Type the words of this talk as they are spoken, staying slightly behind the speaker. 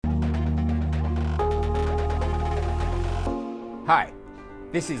Hi,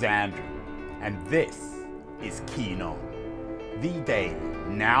 this is Andrew, and this is Keen On, the daily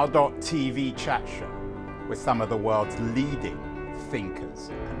now.tv chat show with some of the world's leading thinkers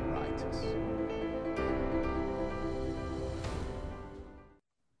and writers.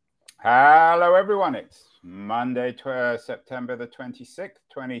 Hello everyone, it's Monday, September the 26th,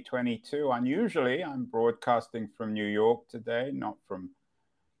 2022. Unusually, I'm broadcasting from New York today, not from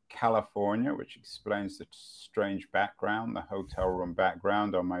California, which explains the strange background, the hotel room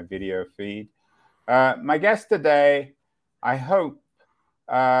background on my video feed. My guest today, I hope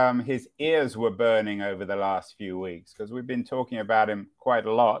his ears were burning over the last few weeks because we've been talking about him quite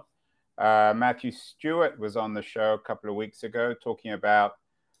a lot. Matthew Stewart was on the show a couple of weeks ago talking about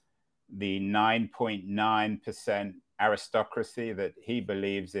the 9.9% aristocracy that he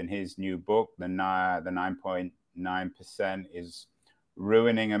believes in his new book. The 9.9% is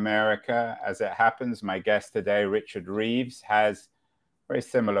ruining America as it happens. My guest today, Richard Reeves, has a very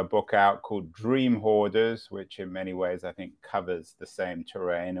similar book out called Dream Hoarders, which in many ways I think covers the same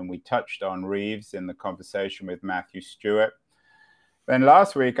terrain. And we touched on Reeves in the conversation with Matthew Stewart. Then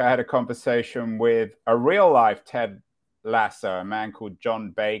last week I had a conversation with a real life Ted Lasso, a man called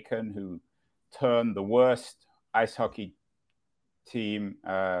John Bacon, who turned the worst ice hockey team,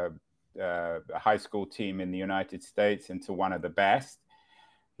 high school team in the United States, into one of the best.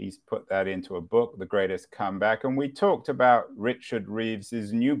 He's put that into a book, The Greatest Comeback. And we talked about Richard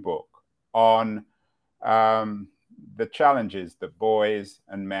Reeves's new book on the challenges that boys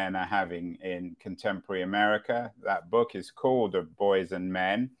and men are having in contemporary America. That book is called Of Boys and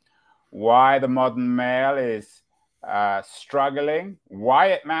Men: Why the Modern Male is struggling, why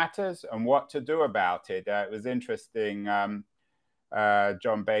it matters, and what to do about it. It was interesting.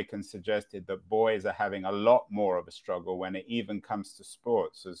 John Bacon suggested that boys are having a lot more of a struggle when it even comes to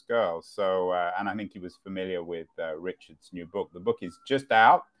sports as girls. So, and I think he was familiar with Richard's new book. The book is just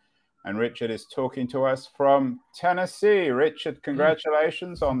out, and Richard is talking to us from Tennessee. Richard,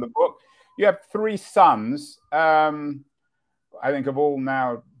 congratulations on the book. You have 3 sons. I think have all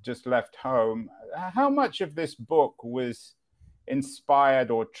now just left home. How much of this book was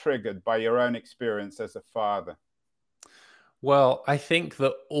inspired or triggered by your own experience as a father? Well, I think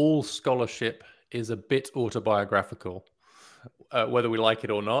that all scholarship is a bit autobiographical, whether we like it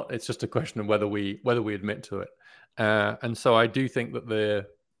or not. It's just a question of whether we admit to it. And so I do think that the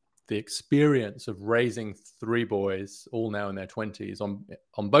experience of raising 3 boys, all now in their 20s, on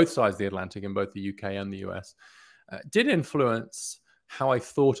both sides of the Atlantic, in both the UK and the US, did influence how I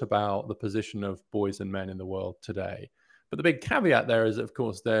thought about the position of boys and men in the world today. But the big caveat there is, of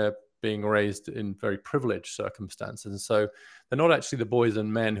course, they're being raised in very privileged circumstances. And so they're not actually the boys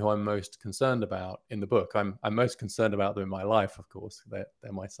and men who I'm most concerned about in the book. I'm most concerned about them in my life, of course. They're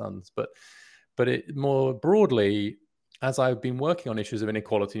my sons. But it more broadly, as I've been working on issues of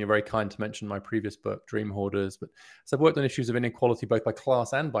inequality, and you're very kind to mention my previous book, Dream Hoarders, but as I've worked on issues of inequality, both by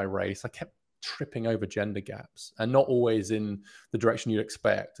class and by race, I kept tripping over gender gaps, and not always in the direction you'd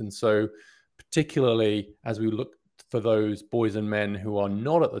expect. And so particularly as we look for those boys and men who are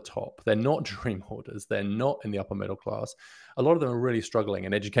not at the top, they're not dream hoarders, they're not in the upper middle class, a lot of them are really struggling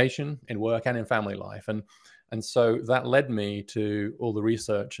in education, in work, and in family life. And so that led me to all the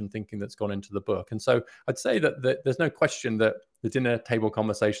research and thinking that's gone into the book. And so I'd say that there's no question that the dinner table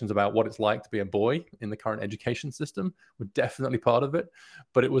conversations about what it's like to be a boy in the current education system were definitely part of it.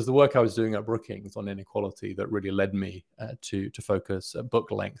 But it was the work I was doing at Brookings on inequality that really led me to focus at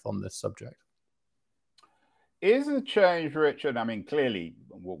book length on this subject. Is a change, Richard? I mean, clearly,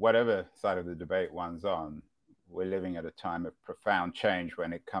 whatever side of the debate one's on, we're living at a time of profound change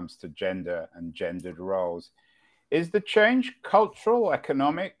when it comes to gender and gendered roles. Is the change cultural,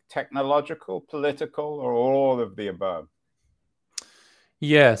 economic, technological, political, or all of the above?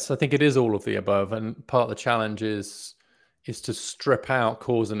 Yes, I think it is all of the above. And part of the challenge is to strip out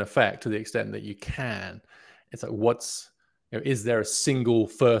cause and effect to the extent that you can. It's like, is there a single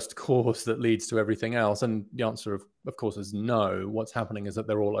first cause that leads to everything else? And the answer, of course, is no. What's happening is that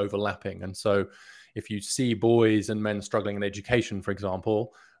they're all overlapping. And so if you see boys and men struggling in education, for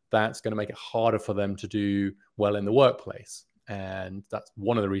example, that's going to make it harder for them to do well in the workplace. And that's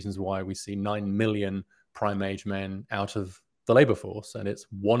one of the reasons why we see 9 million prime age men out of the labor force. And it's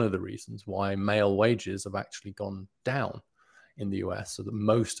one of the reasons why male wages have actually gone down in the US, so that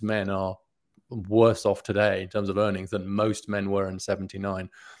most men are worse off today in terms of earnings than most men were in 79.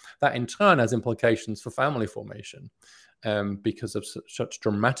 That in turn has implications for family formation, because of such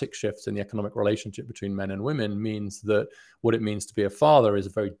dramatic shifts in the economic relationship between men and women means that what it means to be a father is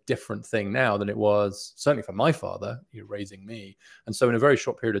a very different thing now than it was, certainly for my father, raising me. And so in a very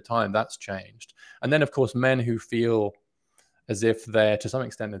short period of time, that's changed. And then, of course, men who feel as if they're, to some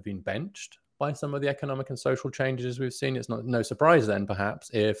extent, have been benched by some of the economic and social changes we've seen. It's no surprise then, perhaps,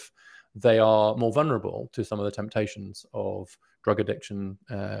 if they are more vulnerable to some of the temptations of drug addiction,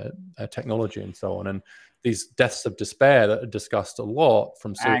 technology, and so on. And these deaths of despair that are discussed a lot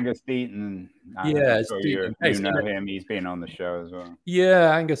from Angus Deaton. Yeah, so you know him. He's been on the show as well.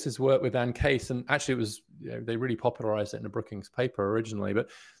 Yeah, Angus's work with Anne Case, and actually it was, they really popularized it in a Brookings paper originally. But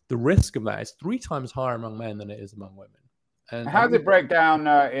the risk of that is 3 times higher among men than it is among women. And how does it break down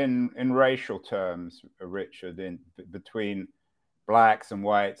in racial terms, Richard, between blacks and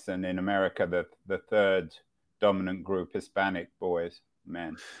whites, and in America the third dominant group, Hispanic boys,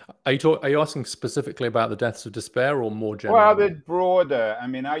 men? Are you asking specifically about the deaths of despair, or more generally? Well, the broader. I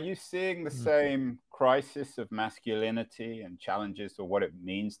mean, are you seeing the same crisis of masculinity and challenges of what it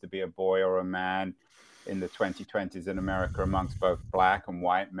means to be a boy or a man in the 2020s in America amongst both black and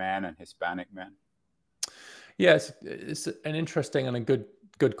white men and Hispanic men? Yes, it's an interesting and a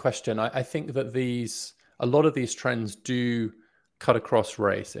good question. I think that a lot of these trends do cut across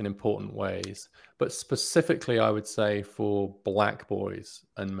race in important ways, but specifically, I would say, for black boys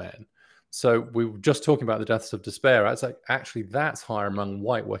and men. So we were just talking about the deaths of despair. Actually, that's higher among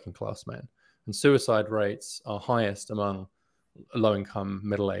white working class men, and suicide rates are highest among low-income,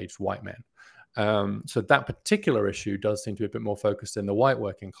 middle-aged white men. So that particular issue does seem to be a bit more focused in the white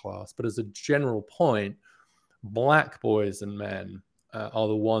working class. But as a general point, black boys and men are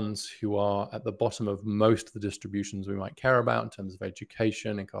the ones who are at the bottom of most of the distributions we might care about in terms of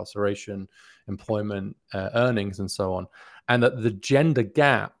education, incarceration, employment, earnings, and so on. And that the gender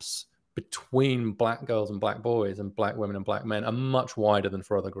gaps between black girls and black boys and black women and black men are much wider than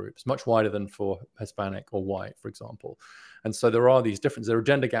for other groups, much wider than for Hispanic or white, for example. And so there are these differences. There are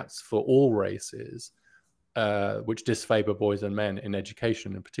gender gaps for all races, which disfavor boys and men in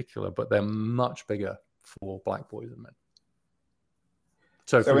education in particular, but they're much bigger for black boys and men.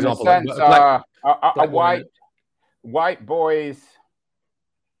 So for example, in a sense, white boys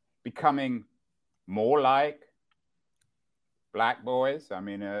becoming more like black boys? I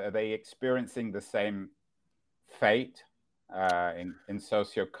mean, are they experiencing the same fate in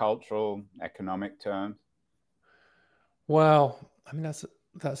sociocultural, economic terms? Well, I mean, that's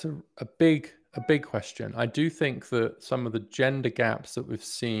a big question. I do think that some of the gender gaps that we've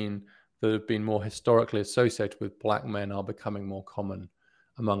seen that have been more historically associated with black men are becoming more common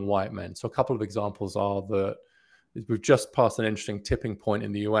among white men. So a couple of examples are that we've just passed an interesting tipping point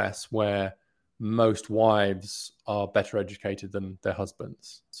in the US where most wives are better educated than their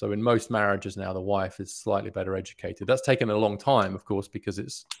husbands. So in most marriages now, the wife is slightly better educated. That's taken a long time, of course,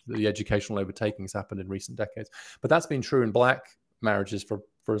 because the educational overtaking has happened in recent decades. But that's been true in black marriages for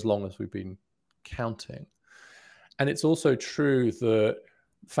as long as we've been counting. And it's also true that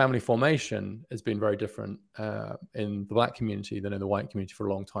family formation has been very different in the black community than in the white community for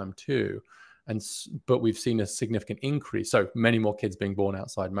a long time too. But we've seen a significant increase. So many more kids being born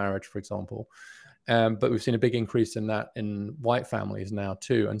outside marriage, for example. But we've seen a big increase in that in white families now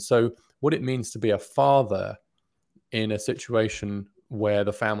too. And so what it means to be a father in a situation where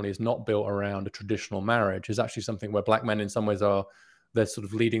the family is not built around a traditional marriage is actually something where black men in some ways they're sort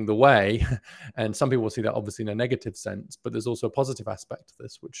of leading the way. And some people see that obviously in a negative sense, but there's also a positive aspect to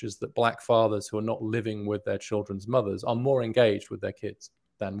this, which is that black fathers who are not living with their children's mothers are more engaged with their kids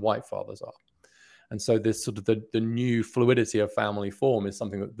than white fathers are. And so this sort of the new fluidity of family form is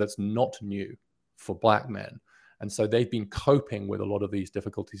something that's not new for black men. And so they've been coping with a lot of these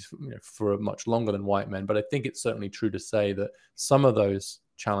difficulties for much longer than white men. But I think it's certainly true to say that some of those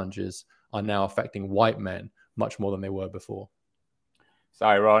challenges are now affecting white men much more than they were before. It's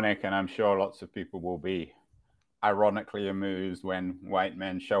ironic, and I'm sure lots of people will be ironically amused when white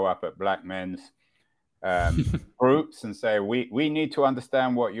men show up at black men's groups and say, we need to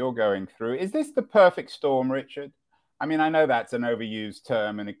understand what you're going through. Is this the perfect storm, Richard? I mean, I know that's an overused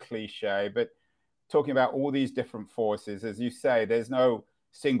term and a cliche, but talking about all these different forces, as you say, there's no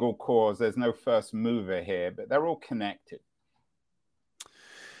single cause, there's no first mover here, but they're all connected.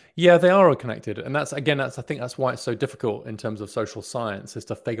 Yeah, they are all connected. And I think that's why it's so difficult in terms of social science, is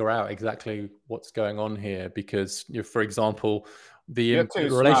to figure out exactly what's going on here. Because, for example, you're too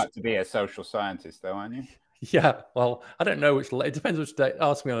smart to be a social scientist, though, aren't you? Yeah, well, I don't know which. It depends which day.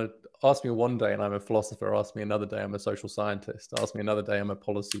 Ask me one day, and I'm a philosopher. Ask me another day, I'm a social scientist. Ask me another day, I'm a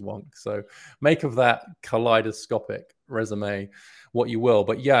policy wonk. So make of that kaleidoscopic resume what you will.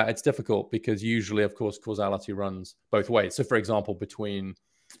 But yeah, it's difficult because usually, of course, causality runs both ways. So, for example, between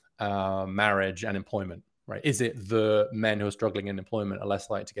marriage and employment, right? Is it the men who are struggling in employment are less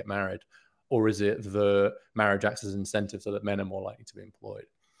likely to get married, or is it the marriage acts as an incentive so that men are more likely to be employed?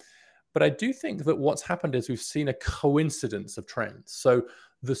 But I do think that what's happened is we've seen a coincidence of trends. So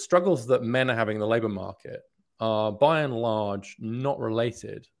the struggles that men are having in the labor market are by and large not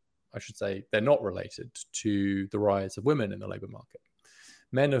related. I should say they're not related to the rise of women in the labor market.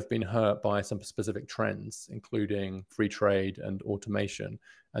 Men have been hurt by some specific trends, including free trade and automation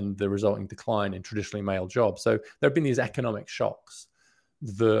and the resulting decline in traditionally male jobs. So there have been these economic shocks.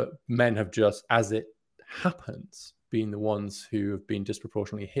 The men have just, as it happens, been the ones who have been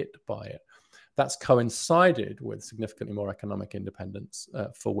disproportionately hit by it. That's coincided with significantly more economic independence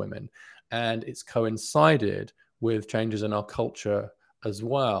for women. And it's coincided with changes in our culture as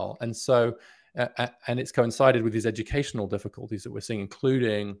well. And so, and it's coincided with these educational difficulties that we're seeing,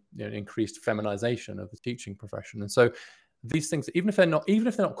 including increased feminization of the teaching profession. And so these things, even if they're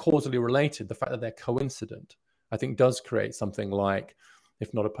not causally related, the fact that they're coincident, I think does create something like,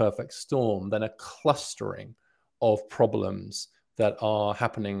 if not a perfect storm, then a clustering of problems that are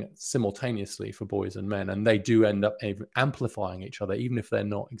happening simultaneously for boys and men. And they do end up amplifying each other, even if they're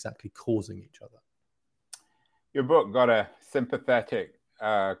not exactly causing each other. Your book got a sympathetic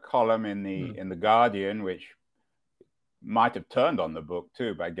column in the Guardian, which might have turned on the book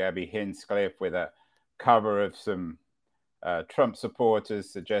too, by Gabby Hinscliffe, with a cover of some Trump supporters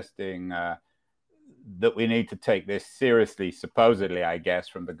suggesting that we need to take this seriously, supposedly, I guess,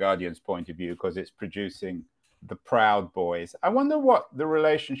 from the Guardian's point of view, because it's producing the Proud Boys. I wonder what the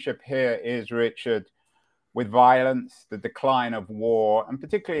relationship here is, Richard, with violence, the decline of war, and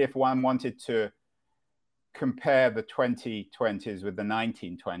particularly if one wanted to compare the 2020s with the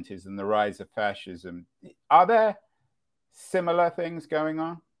 1920s and the rise of fascism. Are there similar things going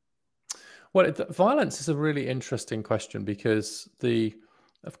on? Well, violence is a really interesting question because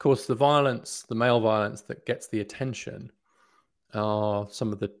of course, the male violence that gets the attention are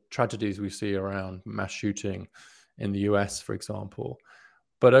some of the tragedies we see around mass shooting in the US, for example.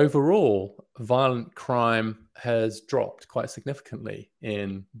 But overall, violent crime has dropped quite significantly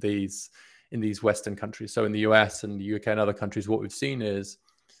in these Western countries. So in the US and the UK and other countries, what we've seen is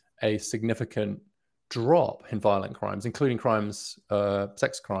a significant drop in violent crimes, including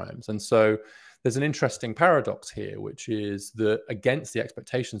sex crimes. And so there's an interesting paradox here, which is that against the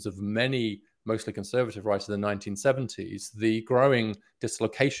expectations of many mostly conservative writers in the 1970s, the growing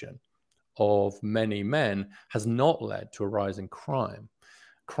dislocation of many men has not led to a rise in crime.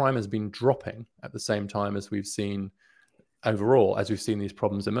 Crime has been dropping at the same time as we've seen overall, as we've seen these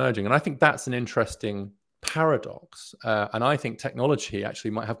problems emerging. And I think that's an interesting paradox. And I think technology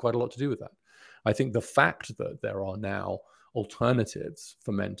actually might have quite a lot to do with that. I think the fact that there are now alternatives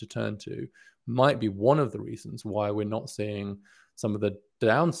for men to turn to might be one of the reasons why we're not seeing some of the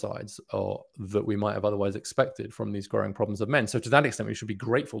downsides that we might have otherwise expected from these growing problems of men. So to that extent, we should be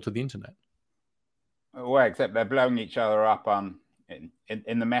grateful to the internet. Well, except they're blowing each other up in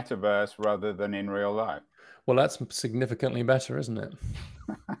the metaverse rather than in real life. Well, that's significantly better, isn't it?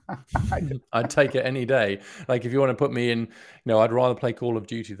 I'd take it any day. Like if you want to put me in, I'd rather play Call of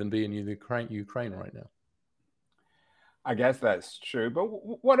Duty than be in Ukraine right now. I guess that's true. But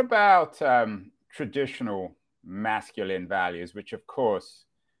what about traditional masculine values, which of course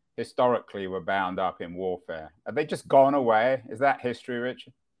historically were bound up in warfare? Have they just gone away? Is that history,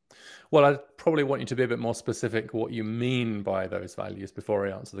 Richard? Well, I probably want you to be a bit more specific what you mean by those values before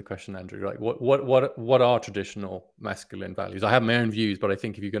I answer the question, Andrew. Like, what are traditional masculine values? I have my own views, but I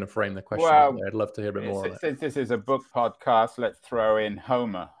think if you're going to frame the question, I'd love to hear a bit more on it. Since this is a book podcast, let's throw in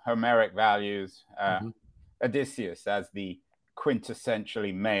Homeric values. Odysseus as the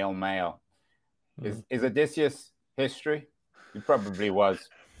quintessentially male. Is Odysseus history? He probably was.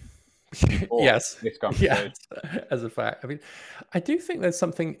 Yes. This conversation. Yes, as a fact. I mean, I do think there's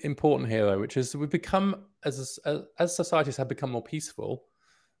something important here, though, which is we've become, as societies have become more peaceful,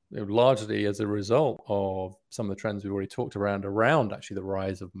 largely as a result of some of the trends we've already talked around actually the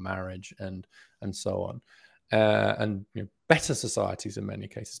rise of marriage and so on. And better societies in many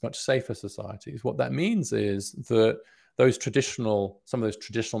cases, much safer societies. What that means is that some of those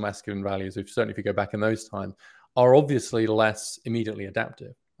traditional masculine values, certainly if you go back in those times, are obviously less immediately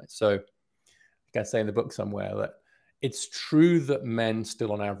adaptive. Right? So I say in the book somewhere that it's true that men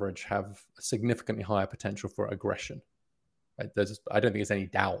still on average have a significantly higher potential for aggression. Right? I don't think there's any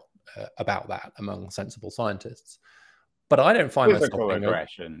doubt about that among sensible scientists. But I don't find physical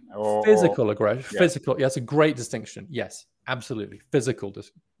aggression. Physical aggression. Yeah. Physical. Yeah, that's a great distinction. Yes, absolutely. Physical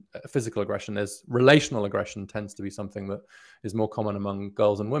aggression. There's relational aggression tends to be something that is more common among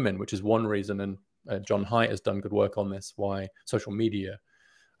girls and women, which is one reason, and John Haidt has done good work on this, why social media,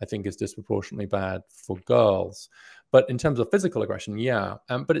 I think, is disproportionately bad for girls. But in terms of physical aggression, yeah.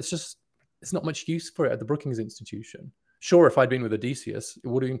 But it's not much use for it at the Brookings Institution. Sure, if I'd been with Odysseus, it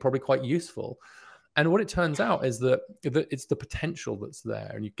would have been probably quite useful. And what it turns out is that it's the potential that's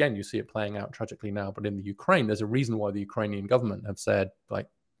there. And again, you see it playing out tragically now, but in the Ukraine, there's a reason why the Ukrainian government have said, like,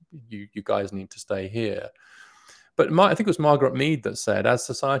 you guys need to stay here. But I think it was Margaret Mead that said, as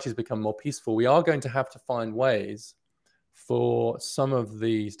societies become more peaceful, we are going to have to find ways for some of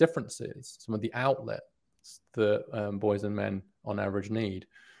these differences, some of the outlets that boys and men on average need,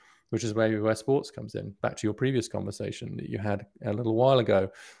 which is where sports comes in. Back to your previous conversation that you had a little while ago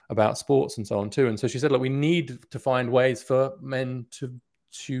about sports and so on too. And so she said, look, we need to find ways for men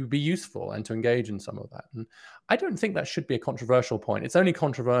to be useful and to engage in some of that. And I don't think that should be a controversial point. It's only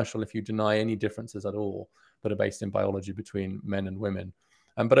controversial if you deny any differences at all that are based in biology between men and women.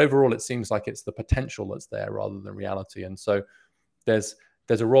 But overall, it seems like it's the potential that's there rather than reality. And so there's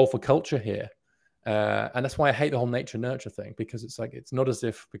a role for culture here. And that's why I hate the whole nature nurture thing, because it's like, it's not as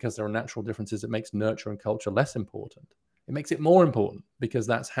if because there are natural differences, it makes nurture and culture less important. It makes it more important because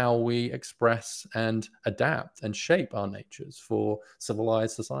that's how we express and adapt and shape our natures for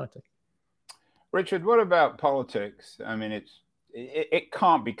civilized society. Richard, what about politics? I mean, it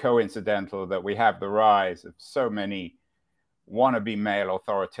can't be coincidental that we have the rise of so many wannabe male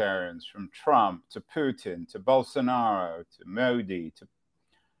authoritarians, from Trump to Putin to Bolsonaro to Modi to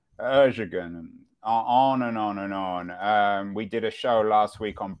Erdogan, and on and on and on. We did a show last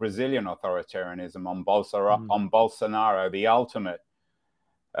week on Brazilian authoritarianism, on Bolsonaro, the ultimate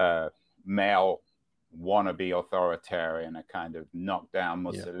male wannabe authoritarian, a kind of knockdown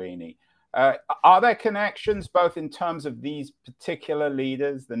Mussolini. Yeah. Are there connections both in terms of these particular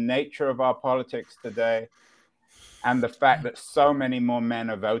leaders, the nature of our politics today, and the fact that so many more men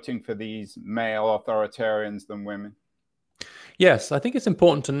are voting for these male authoritarians than women? Yes, I think it's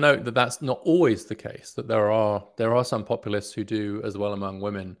important to note that that's not always the case, that there are some populists who do as well among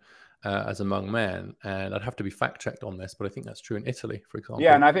women as among men. And I'd have to be fact-checked on this, but I think that's true in Italy, for example.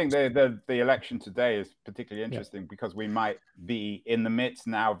 Yeah, and I think the election today is particularly interesting because we might be in the midst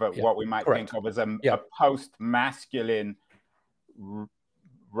now of what we might think of as a post-masculine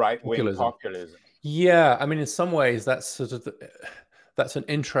right-wing populism. Yeah, I mean, in some ways, that's an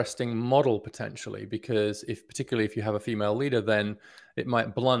interesting model potentially, because particularly if you have a female leader, then it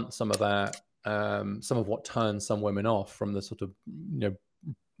might blunt some of that, some of what turns some women off from the sort of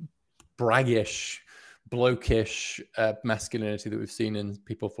braggish, blokish masculinity that we've seen in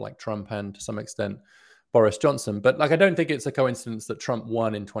people for like Trump and to some extent Boris Johnson. But like, I don't think it's a coincidence that Trump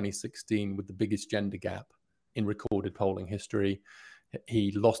won in 2016 with the biggest gender gap in recorded polling history.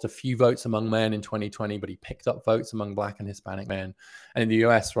 He lost a few votes among men in 2020, but he picked up votes among Black and Hispanic men. And in the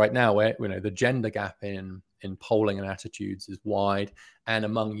US right now, where the gender gap in polling and attitudes is wide, and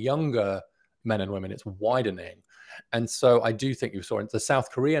among younger men and women, it's widening. And so I do think you saw the South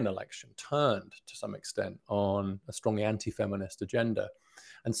Korean election turned to some extent on a strongly anti-feminist agenda.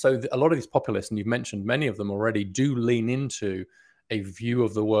 And so a lot of these populists, and you've mentioned many of them already, do lean into a view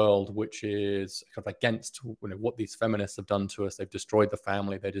of the world which is kind of against what these feminists have done to us. They've destroyed the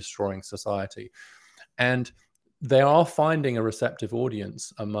family, they're destroying society. And they are finding a receptive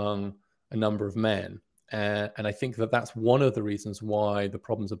audience among a number of men. And I think that that's one of the reasons why the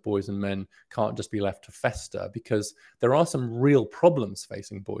problems of boys and men can't just be left to fester, because there are some real problems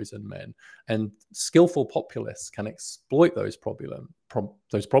facing boys and men, and skillful populists can exploit those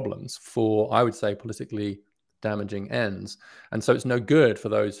problems for, I would say, politically damaging ends. And so it's no good for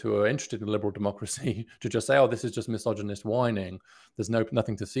those who are interested in liberal democracy to just say, oh, this is just misogynist whining. There's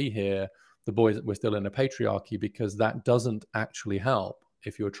nothing to see here. We're still in a patriarchy, because that doesn't actually help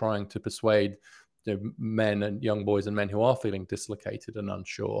if you're trying to persuade men and young boys and men who are feeling dislocated and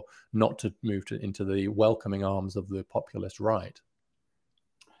unsure not to move into the welcoming arms of the populist right.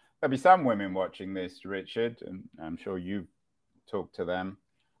 There'll be some women watching this, Richard, and I'm sure you've talked to them,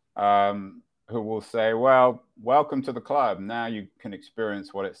 who will say, well, welcome to the club. Now you can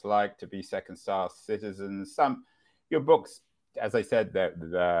experience what it's like to be second-class citizens. Your books, as I said,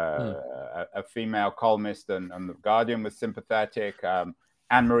 a female columnist and The Guardian was sympathetic.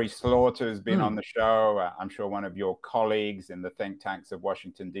 Anne-Marie Slaughter has been on the show. I'm sure one of your colleagues in the think tanks of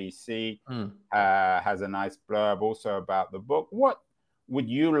Washington, D.C. Has a nice blurb also about the book. What would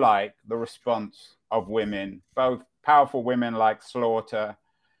you like the response of women, both powerful women like Slaughter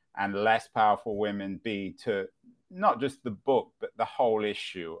and less powerful women, be to not just the book, but the whole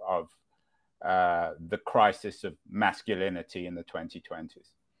issue of the crisis of masculinity in the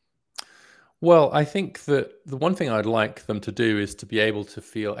 2020s? Well, I think that the one thing I'd like them to do is to be able to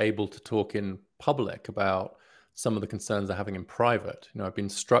feel able to talk in public about some of the concerns they're having in private. I've been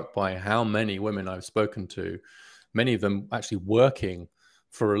struck by how many women I've spoken to, many of them actually working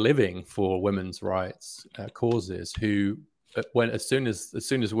for a living for women's rights causes who, as soon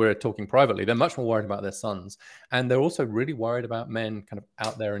as we're talking privately, they're much more worried about their sons, and they're also really worried about men kind of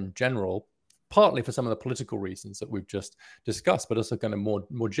out there in general, partly for some of the political reasons that we've just discussed, but also kind of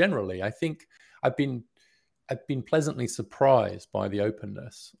more generally. I think I've been pleasantly surprised by the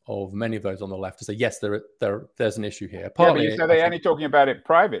openness of many of those on the left to say, yes, there's an issue here. Partly, but you said they're only talking about it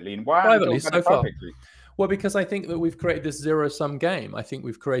privately. And why aren't they talking about it publicly? Well, because I think that we've created this zero-sum game. I think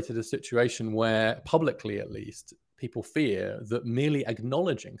we've created a situation where, publicly at least, people fear that merely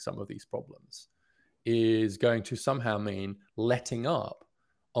acknowledging some of these problems is going to somehow mean letting up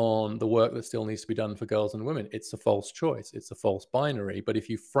on the work that still needs to be done for girls and women. It's a false choice. It's a false binary. But if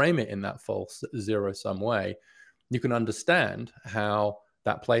you frame it in that false zero-sum way, you can understand how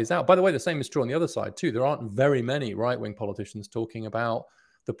that plays out. By the way, the same is true on the other side too. There aren't very many right-wing politicians talking about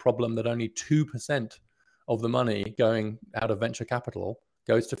the problem that only 2% of the money going out of venture capital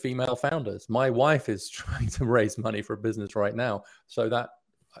goes to female founders. My wife is trying to raise money for a business right now. So that,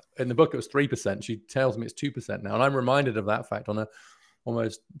 in the book, it was 3%. She tells me it's 2% now. And I'm reminded of that fact on a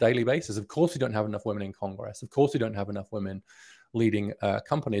almost daily basis. Of course, we don't have enough women in Congress. Of course, we don't have enough women leading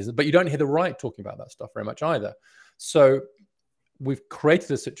companies. But you don't hear the right talking about that stuff very much either. So we've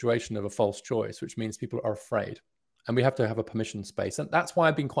created a situation of a false choice, which means people are afraid. And we have to have a permission space. And that's why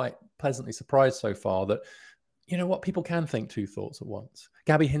I've been quite pleasantly surprised so far that, you know what, people can think two thoughts at once.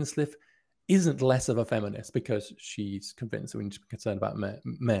 Gabby Hinsliff isn't less of a feminist because she's convinced that we need to be concerned about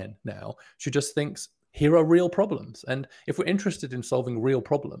men now. She just thinks, here are real problems. And if we're interested in solving real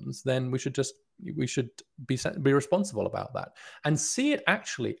problems, then we should be responsible about that and see it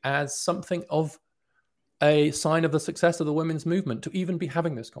actually as something of a sign of the success of the women's movement to even be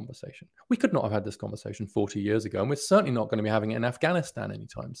having this conversation. We could not have had this conversation 40 years ago, and we're certainly not going to be having it in Afghanistan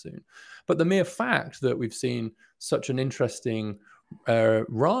anytime soon. But the mere fact that we've seen such an interesting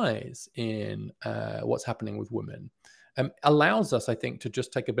rise in what's happening with women allows us, I think, to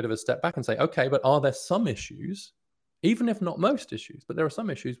just take a bit of a step back and say, okay, but are there some issues, even if not most issues, but there are some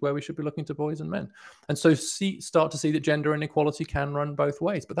issues where we should be looking to boys and men. And so start to see that gender inequality can run both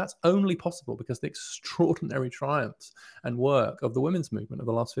ways. But that's only possible because of the extraordinary triumphs and work of the women's movement of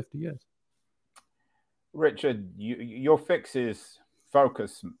the last 50 years. Richard, your fixes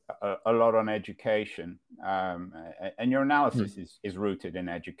focus a lot on education. And your analysis is rooted in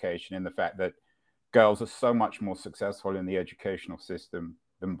education, in the fact that girls are so much more successful in the educational system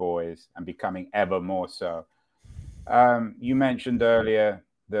than boys, and becoming ever more so. You mentioned earlier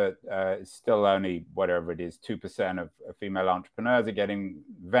that it's still only, whatever it is, 2% of female entrepreneurs are getting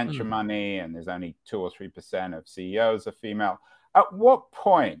venture money, and there's only 2 or 3% of CEOs are female. At what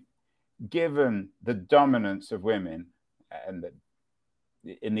point, given the dominance of women and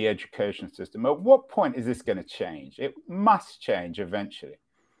in the education system, at what point is this going to change? It must change eventually.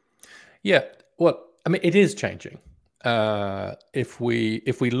 Yeah, well, I mean, it is changing. If we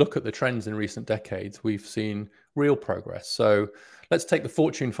look at the trends in recent decades, we've seen real progress. So let's take the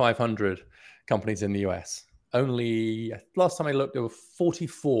Fortune 500 companies in the US. Only last time I looked, there were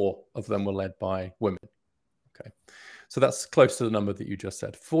 44 of them were led by women. Okay, so that's close to the number that you just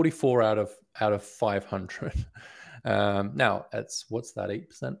said. 44 out of 500. Now what's that,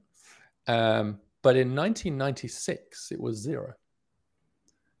 8%? But in 1996, it was 0.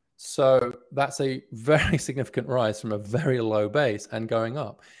 So that's a very significant rise from a very low base and going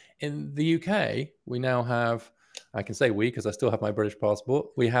up. In the UK, we now have, I can say we because I still have my British passport,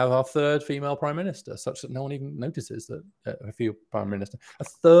 we have our 3rd female prime minister, such that no one even notices that a female prime minister. A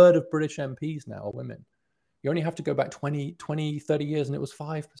 1/3 of British MPs now are women. You only have to go back 20, 30 years and it was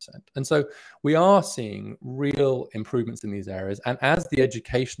 5%. And so we are seeing real improvements in these areas. And as the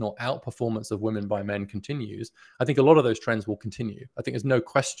educational outperformance of women by men continues, I think a lot of those trends will continue. I think there's no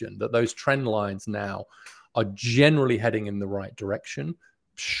question that those trend lines now are generally heading in the right direction.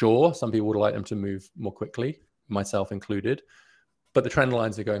 Sure, some people would like them to move more quickly, myself included, but the trend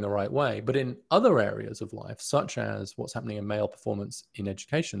lines are going the right way. But in other areas of life, such as what's happening in male performance in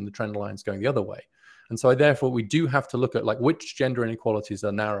education, the trend line's going the other way. And so therefore, we do have to look at like which gender inequalities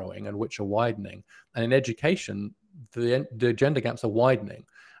are narrowing and which are widening. And in education, the gender gaps are widening.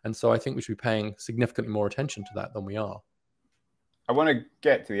 And so I think we should be paying significantly more attention to that than we are. I want to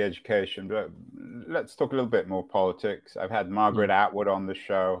get to the education, but let's talk a little bit more politics. I've had Margaret Atwood on the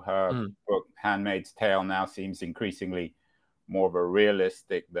show. Her book, Handmaid's Tale, now seems increasingly more of a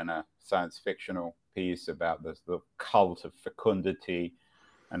realistic than a science fictional piece about the cult of fecundity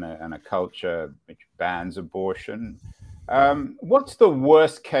and a culture which bans abortion. What's the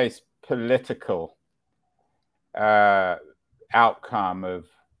worst case political outcome of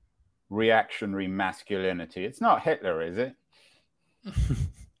reactionary masculinity? It's not Hitler, is it?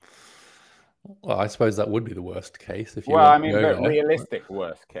 Well, I suppose that would be the worst case if you Well, want I to mean, go but there. realistic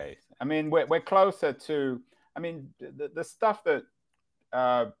worst case. I mean, we're closer to. I mean, the stuff that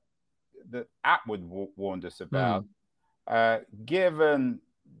that Atwood warned us about, given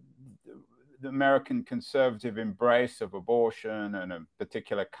the American conservative embrace of abortion and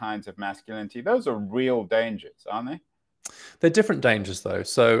particular kinds of masculinity, those are real dangers, aren't they? They're different dangers, though.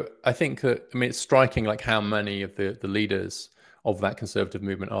 So I think that, I mean, it's striking like how many of the leaders of that conservative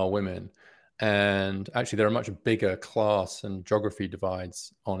movement are women. And actually, there are much bigger class and geography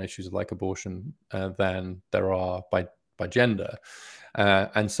divides on issues like abortion than there are by gender.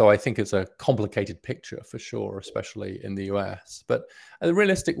 And so I think it's a complicated picture for sure, especially in the US. But the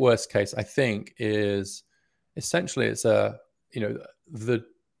realistic worst case, I think, is essentially it's a, you know, the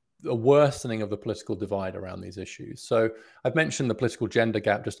worsening of the political divide around these issues. So I've mentioned the political gender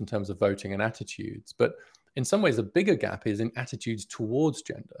gap just in terms of voting and attitudes, but in some ways, the bigger gap is in attitudes towards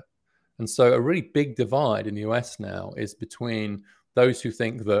gender. And so a really big divide in the US now is between those who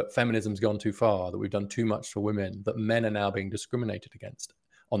think that feminism's gone too far, that we've done too much for women, that men are now being discriminated against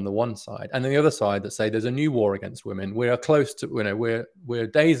on the one side, and then the other side that say there's a new war against women. We are close to, you know, we're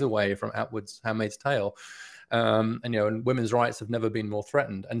days away from Atwood's Handmaid's Tale. And women's rights have never been more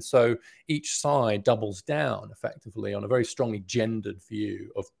threatened. And so each side doubles down effectively on a very strongly gendered view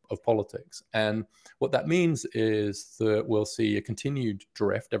of politics. And what that means is that we'll see a continued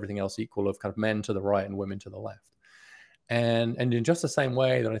drift, everything else equal, of kind of men to the right and women to the left. And in just the same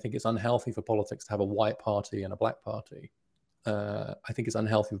way that I think it's unhealthy for politics to have a white party and a black party, I think it's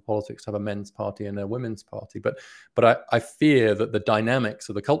unhealthy for politics to have a men's party and a women's party. But I fear that the dynamics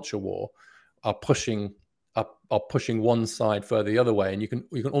of the culture war are pushing one side further the other way, and you can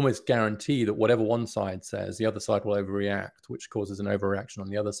almost guarantee that whatever one side says, the other side will overreact, which causes an overreaction on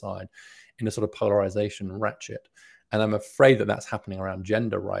the other side in a sort of polarization ratchet. And I'm afraid that that's happening around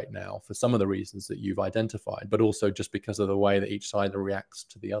gender right now for some of the reasons that you've identified, but also just because of the way that each side reacts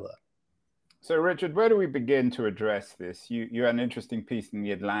to the other. So, Richard, where do we begin to address this? You had an interesting piece in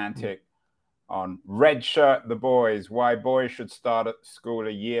The Atlantic on redshirt the boys, why boys should start at school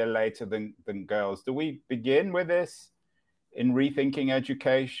a year later than girls. Do we begin with this in rethinking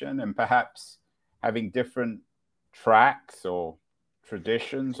education and perhaps having different tracks or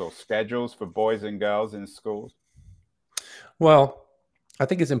traditions or schedules for boys and girls in schools? Well, I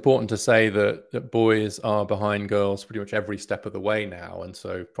think it's important to say that boys are behind girls pretty much every step of the way now. And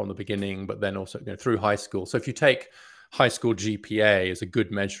so from the beginning, but then also through high school. So if you take high school GPA as a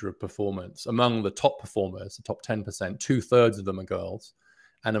good measure of performance, among the top performers, the top 10%, 2/3 of them are girls.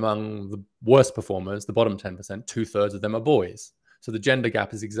 And among the worst performers, the bottom 10%, 2/3 of them are boys. So the gender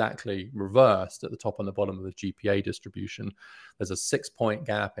gap is exactly reversed at the top and the bottom of the GPA distribution. There's a 6-point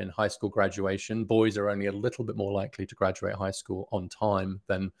gap in high school graduation. Boys are only a little bit more likely to graduate high school on time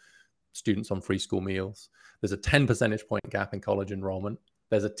than students on free school meals. There's a 10 percentage point gap in college enrollment.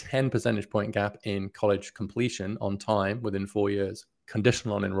 There's a 10 percentage point gap in college completion on time within 4 years,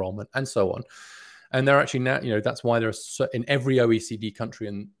 conditional on enrollment, and so on. And they're actually now, that's why there's in every OECD country,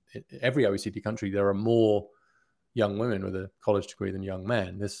 there are more young women with a college degree than young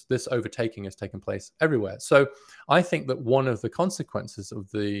men. This overtaking has taken place everywhere. So I think that one of the consequences of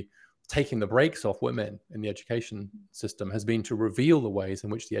the taking the brakes off women in the education system has been to reveal the ways in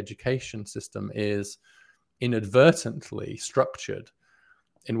which the education system is inadvertently structured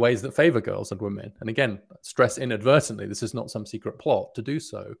in ways that favor girls and women. And again, stress inadvertently, this is not some secret plot to do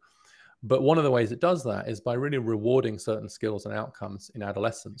so. But one of the ways it does that is by really rewarding certain skills and outcomes in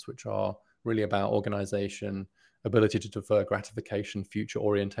adolescence, which are really about organization, ability to defer gratification, future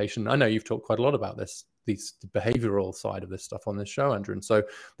orientation. I know you've talked quite a lot about this, the behavioral side of this stuff on this show, Andrew. And so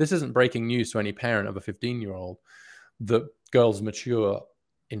this isn't breaking news to any parent of a 15-year-old that girls mature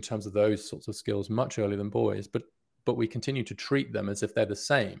in terms of those sorts of skills much earlier than boys, but we continue to treat them as if they're the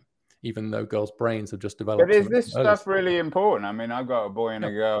same, even though girls' brains have just developed. But is this stuff really important? I mean, I've got a boy and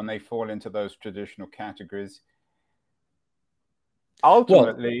a girl, and they fall into those traditional categories.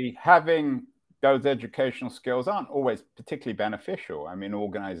 Ultimately, having those educational skills aren't always particularly beneficial. I mean,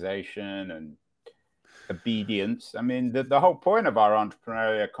 organization and obedience. I mean, the whole point of our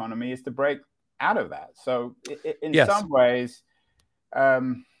entrepreneurial economy is to break out of that. So in some ways,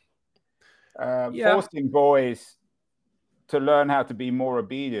 forcing boys to learn how to be more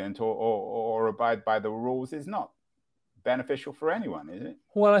obedient or abide by the rules is not beneficial for anyone, is it?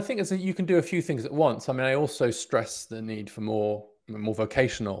 Well, I think you can do a few things at once. I mean, I also stress the need for more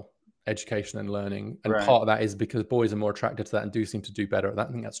vocational education and learning. And part of that is because boys are more attracted to that and do seem to do better at that.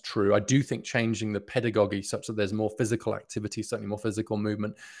 I think that's true. I do think changing the pedagogy such that there's more physical activity, certainly more physical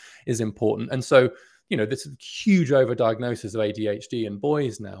movement, is important. And so, this huge overdiagnosis of ADHD in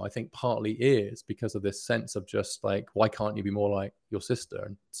boys now, I think partly is because of this sense of just like, why can't you be more like your sister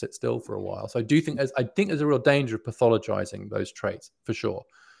and sit still for a while? So I think there's a real danger of pathologizing those traits for sure.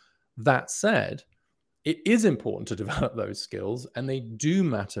 That said, it is important to develop those skills, and they do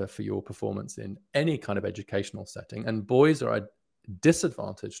matter for your performance in any kind of educational setting. And boys are a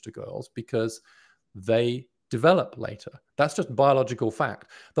disadvantage to girls because they develop later. That's just biological fact.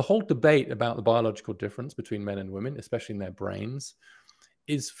 The whole debate about the biological difference between men and women, especially in their brains,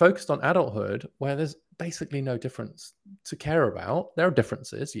 is focused on adulthood, where there's basically no difference to care about. There are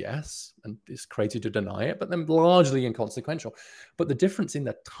differences, yes, and it's crazy to deny it, but they're largely inconsequential. But the difference in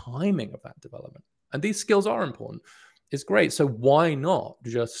the timing of that development, and these skills are important, is great. So why not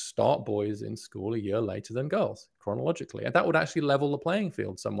just start boys in school a year later than girls chronologically? And that would actually level the playing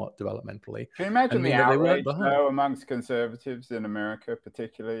field somewhat developmentally. Can you imagine the outrage, though, amongst conservatives in America,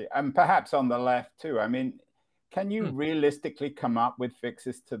 particularly, and perhaps on the left too? I mean, can you realistically come up with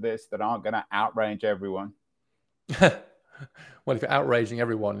fixes to this that aren't going to outrage everyone? Well, if you're outraging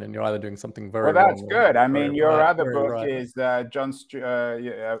everyone, then you're either doing something very wrong. Well, that's good. I mean, your other book is John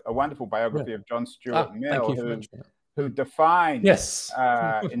a wonderful biography of John Stuart Mill, who defined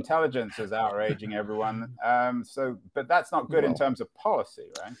intelligence as outraging everyone. But that's not good in terms of policy,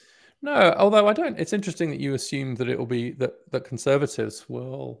 right? No, although I don't. It's interesting that you assume that it will be that conservatives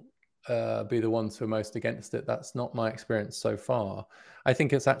will be the ones who are most against it. That's not my experience so far. I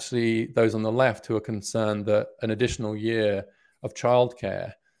think it's actually those on the left who are concerned that an additional year of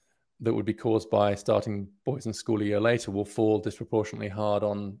childcare that would be caused by starting boys in school a year later will fall disproportionately hard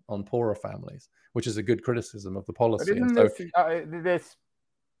on poorer families, which is a good criticism of the policy. But isn't this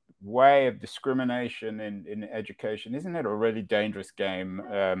way of discrimination in education, isn't it a really dangerous game,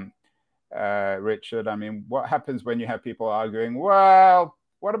 Richard? I mean, what happens when you have people arguing, well,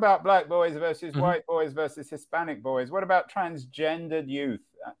 what about black boys versus white boys versus Hispanic boys? What about transgendered youth?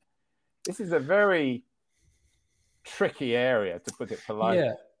 This is a very tricky area, to put it politely.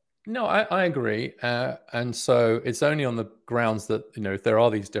 Yeah, no, I agree. And so it's only on the grounds that, if there are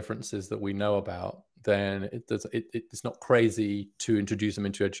these differences that we know about, then it's not crazy to introduce them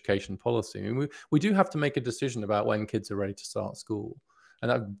into education policy. I mean, we do have to make a decision about when kids are ready to start school. And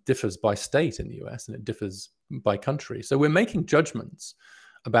that differs by state in the US, and it differs by country. So we're making judgments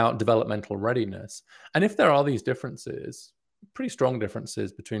about developmental readiness. And if there are these differences, pretty strong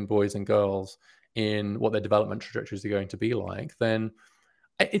differences between boys and girls in what their development trajectories are going to be like, then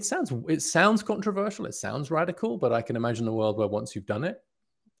it sounds controversial, it sounds radical, but I can imagine a world where once you've done it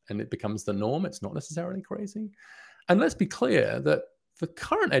and it becomes the norm, it's not necessarily crazy. And let's be clear that the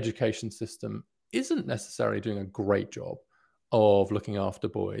current education system isn't necessarily doing a great job of looking after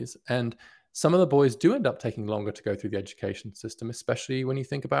boys. And some of the boys do end up taking longer to go through the education system, especially when you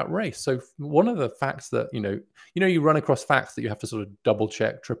think about race. So one of the facts that, you run across facts that you have to sort of double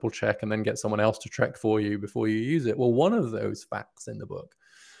check, triple check, and then get someone else to check for you before you use it. Well, one of those facts in the book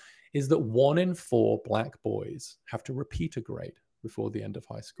is that 1 in 4 black boys have to repeat a grade before the end of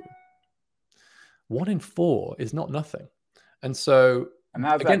high school. 1 in 4 is not nothing. And so... And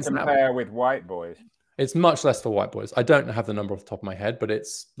how does that compare with white boys? It's much less for white boys. I don't have the number off the top of my head, but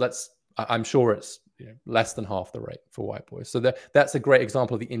I'm sure it's less than half the rate for white boys. So that's a great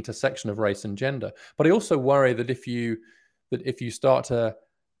example of the intersection of race and gender. But I also worry that if you start to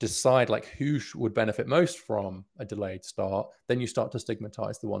decide like who would benefit most from a delayed start, then you start to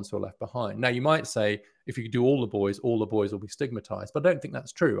stigmatize the ones who are left behind. Now, you might say if you do all the boys will be stigmatized, but I don't think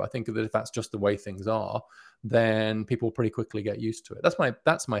that's true. I think that if that's just the way things are, then people pretty quickly get used to it.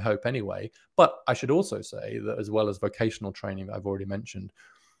 That's my hope anyway. But I should also say that as well as vocational training that I've already mentioned,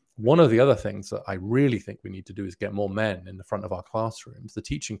 one of the other things that I really think we need to do is get more men in the front of our classrooms. The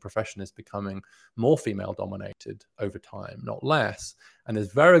teaching profession is becoming more female dominated over time, not less. And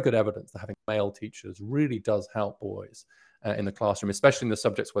there's very good evidence that having male teachers really does help boys in the classroom, especially in the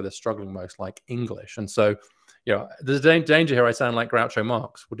subjects where they're struggling most, like English. And so, there's a danger here. I sound like Groucho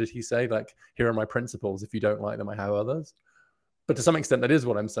Marx. What did he say? Like, here are my principles. If you don't like them, I have others. But to some extent, that is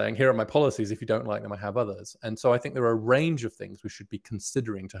what I'm saying. Here are my policies. If you don't like them, I have others. And so I think there are a range of things we should be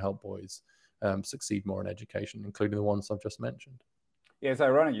considering to help boys succeed more in education, including the ones I've just mentioned. Yeah, it's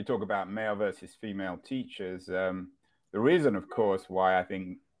ironic you talk about male versus female teachers. The reason, of course, why I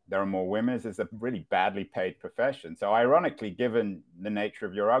think there are more women is it's a really badly paid profession. So ironically, given the nature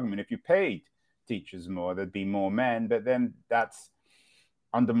of your argument, if you paid teachers more, there'd be more men. But then that's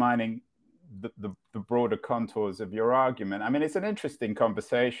undermining the broader contours of your argument. I mean, it's an interesting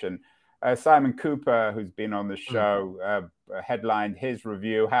conversation. Simon Cooper, who's been on the show, headlined his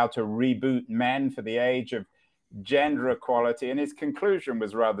review, How to Reboot Men for the Age of Gender Equality. And his conclusion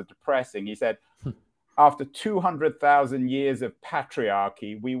was rather depressing. He said, after 200,000 years of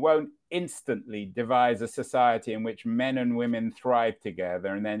patriarchy, we won't instantly devise a society in which men and women thrive together.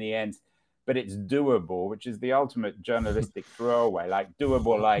 And then he ends, but it's doable, which is the ultimate journalistic throwaway, like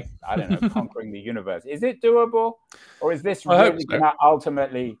doable, like, I don't know, conquering the universe. Is it doable? Or is this really going to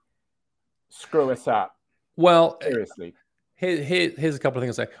ultimately screw us up? Well, seriously. Here's a couple of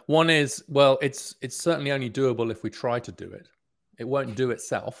things to say. One is, well, it's certainly only doable if we try to do it. It won't do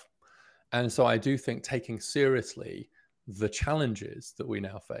itself. And so I do think taking seriously the challenges that we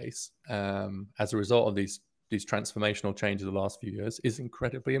now face as a result of these transformational changes of the last few years is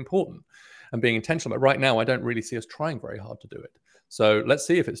incredibly important, and being intentional. But right now, I don't really see us trying very hard to do it. So let's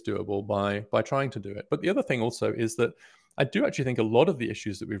see if it's doable by trying to do it. But the other thing also is that I do actually think a lot of the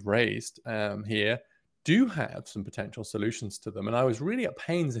issues that we've raised here do have some potential solutions to them. And I was really at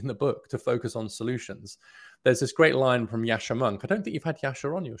pains in the book to focus on solutions. There's this great line from Yascha Mounk. I don't think you've had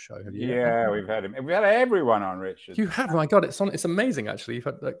Yascha on your show, have you? Yeah, we've had him. We've had everyone on, Richard. You have? My God, it's amazing, actually.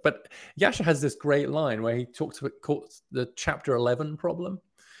 But Yascha has this great line where he talks about the chapter 11 problem,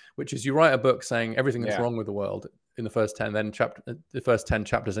 which is you write a book saying everything that's wrong with the world in the first 10, then the first 10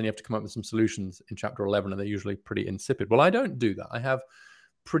 chapters, and you have to come up with some solutions in chapter 11, and they're usually pretty insipid. Well, I don't do that. I have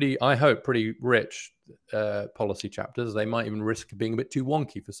I hope pretty rich policy chapters. They might even risk being a bit too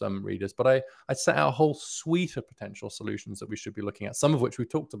wonky for some readers, but I set out a whole suite of potential solutions that we should be looking at, some of which we've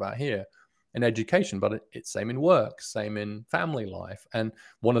talked about here in education, but it's same in work, same in family life. And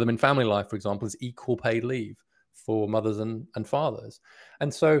one of them in family life, for example, is equal paid leave for mothers and fathers.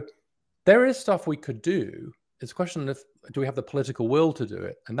 And so there is stuff we could do. It's a question of, do we have the political will to do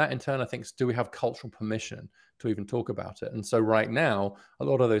it? And that in turn, I think, do we have cultural permission to even talk about it? And so right now, a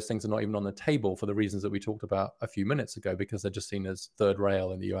lot of those things are not even on the table for the reasons that we talked about a few minutes ago, because they're just seen as third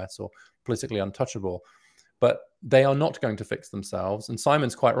rail in the US or politically untouchable. But they are not going to fix themselves. And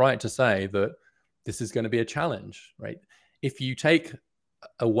Simon's quite right to say that this is going to be a challenge, right? If you take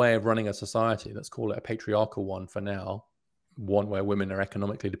a way of running a society, let's call it a patriarchal one for now, one where women are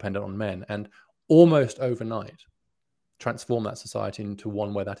economically dependent on men, and almost overnight transform that society into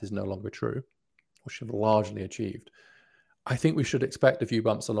one where that is no longer true, or should have largely achieved, I think we should expect a few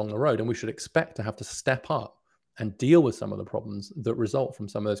bumps along the road, and we should expect to have to step up and deal with some of the problems that result from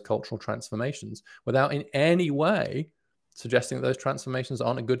some of those cultural transformations without in any way suggesting that those transformations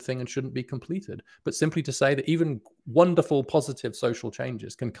aren't a good thing and shouldn't be completed, but simply to say that even wonderful, positive social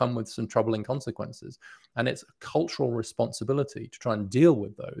changes can come with some troubling consequences. And it's a cultural responsibility to try and deal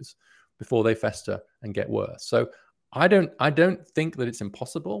with those before they fester and get worse. So I don't think that it's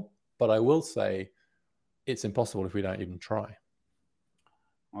impossible, but I will say it's impossible if we don't even try.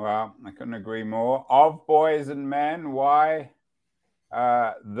 Well, I couldn't agree more. Of Boys and Men, why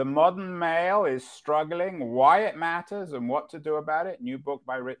the modern male is struggling, why it matters, and what to do about it. New book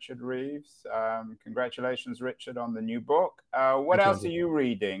by Richard Reeves. Congratulations, Richard, on the new book. What else are you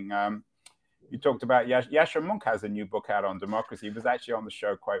reading? You talked about Yascha Mounk has a new book out on democracy. He was actually on the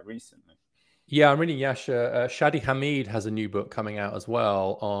show quite recently. Yeah, I'm reading Yascha. Shadi Hamid has a new book coming out as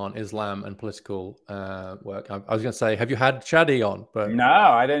well on Islam and political work. I was going to say, have you had Shadi on? But no,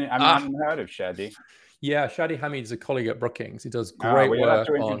 I haven't heard of Shadi. Yeah, Shadi Hamid is a colleague at Brookings. He does great work. You'll have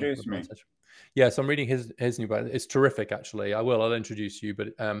to introduce me. Yeah, so I'm reading his new book. It's terrific, actually. I'll introduce you, but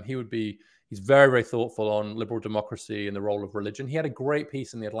he's very, very thoughtful on liberal democracy and the role of religion. He had a great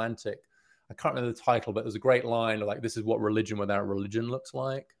piece in The Atlantic. I can't remember the title, but there's a great line of like, this is what religion without religion looks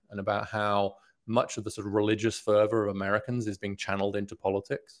like, and about how much of the sort of religious fervor of Americans is being channeled into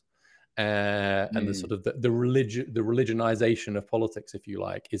politics. And the sort of the religionization of politics, if you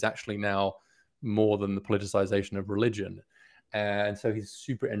like, is actually now more than the politicization of religion. And so he's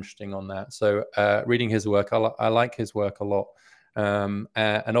super interesting on that. So reading his work, I like his work a lot.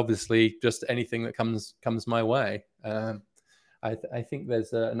 And obviously just anything that comes my way. I think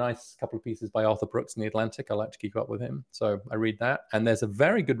there's a nice couple of pieces by Arthur Brooks in The Atlantic. I like to keep up with him. So I read that. And there's a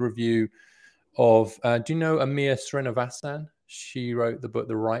very good review of, do you know Amir Srinivasan? She wrote the book,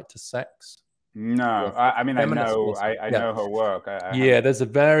 The Right to Sex. No, I know her work. There's a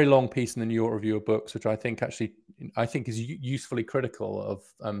very long piece in the New York Review of Books, which I think is usefully critical of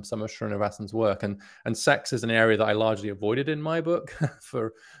some of Srinivasan's work. And sex is an area that I largely avoided in my book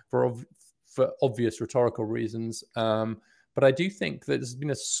for obvious rhetorical reasons. But I do think that there's been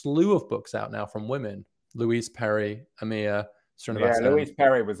a slew of books out now from women. Louise Perry, Amir Srinivasan. Yeah, Louise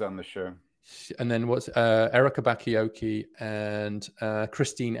Perry was on the show. And then Erika Bakioki and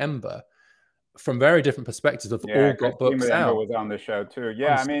Christine Ember, from very different perspectives, have all got books out. Was on the show too.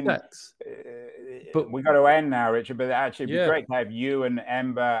 Yeah, I mean, but we got to end now, Richard. But actually, it'd be great to have you and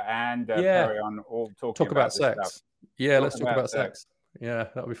Ember and Perry on all talk about sex. stuff. Yeah, let's talk about sex. Yeah,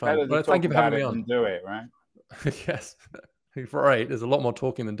 that would be fun. Better to Well, thank talk you for about having me it on. than do it, right? Yes, right. There's a lot more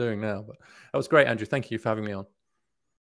talking than doing now, but that was great, Andrew. Thank you for having me on.